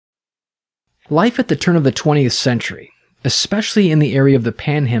Life at the turn of the 20th century, especially in the area of the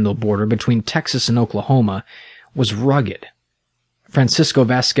Panhandle border between Texas and Oklahoma, was rugged. Francisco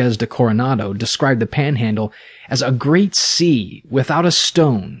Vasquez de Coronado described the Panhandle as a great sea without a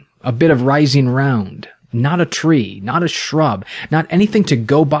stone, a bit of rising round, not a tree, not a shrub, not anything to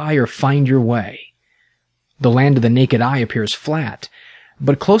go by or find your way. The land to the naked eye appears flat,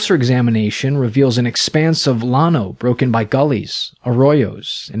 but closer examination reveals an expanse of llano broken by gullies,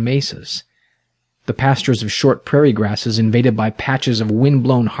 arroyos, and mesas. The pastures of short prairie grasses invaded by patches of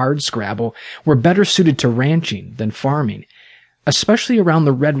wind-blown hardscrabble were better suited to ranching than farming, especially around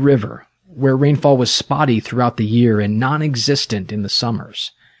the Red River, where rainfall was spotty throughout the year and non-existent in the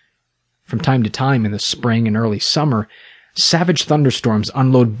summers. From time to time in the spring and early summer, savage thunderstorms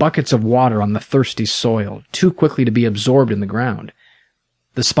unload buckets of water on the thirsty soil, too quickly to be absorbed in the ground.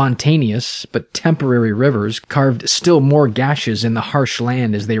 The spontaneous but temporary rivers carved still more gashes in the harsh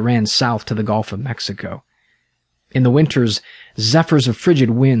land as they ran south to the Gulf of Mexico. In the winters, zephyrs of frigid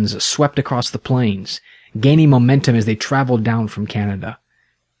winds swept across the plains, gaining momentum as they traveled down from Canada.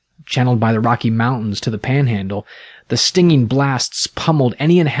 Channeled by the Rocky Mountains to the Panhandle, the stinging blasts pummeled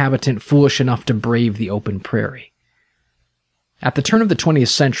any inhabitant foolish enough to brave the open prairie. At the turn of the 20th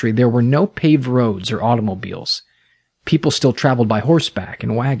century, there were no paved roads or automobiles. People still traveled by horseback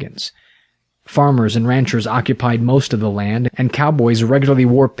and wagons. Farmers and ranchers occupied most of the land, and cowboys regularly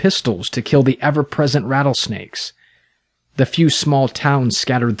wore pistols to kill the ever-present rattlesnakes. The few small towns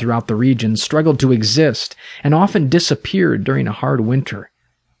scattered throughout the region struggled to exist and often disappeared during a hard winter.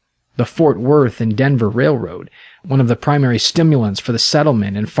 The Fort Worth and Denver Railroad, one of the primary stimulants for the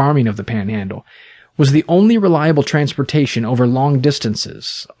settlement and farming of the Panhandle, was the only reliable transportation over long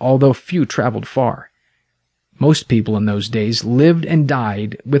distances, although few traveled far. Most people in those days lived and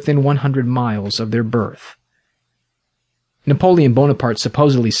died within 100 miles of their birth. Napoleon Bonaparte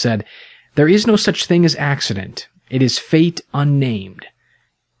supposedly said, "There is no such thing as accident. It is fate unnamed."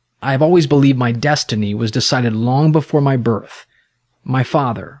 I have always believed my destiny was decided long before my birth. My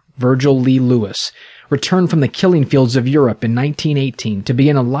father, Virgil Lee Lewis, returned from the killing fields of Europe in 1918 to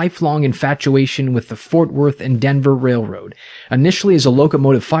begin a lifelong infatuation with the Fort Worth and Denver Railroad, initially as a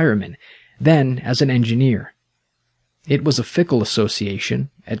locomotive fireman, then as an engineer. It was a fickle association,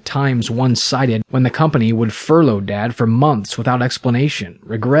 at times one-sided, when the company would furlough Dad for months without explanation,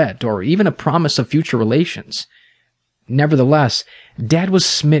 regret, or even a promise of future relations. Nevertheless, Dad was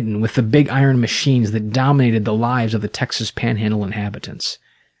smitten with the big iron machines that dominated the lives of the Texas Panhandle inhabitants.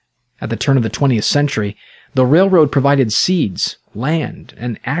 At the turn of the 20th century, the railroad provided seeds, land,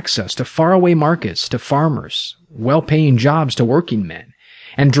 and access to faraway markets to farmers, well-paying jobs to working men,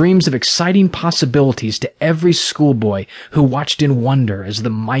 and dreams of exciting possibilities to every schoolboy who watched in wonder as the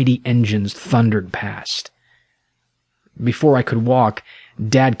mighty engines thundered past. Before I could walk,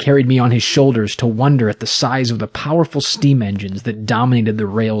 Dad carried me on his shoulders to wonder at the size of the powerful steam engines that dominated the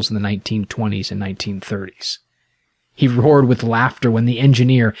rails in the 1920s and 1930s. He roared with laughter when the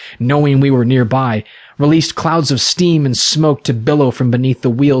engineer, knowing we were nearby, released clouds of steam and smoke to billow from beneath the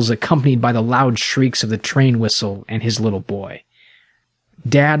wheels, accompanied by the loud shrieks of the train whistle and his little boy.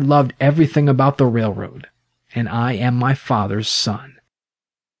 Dad loved everything about the railroad, and I am my father's son.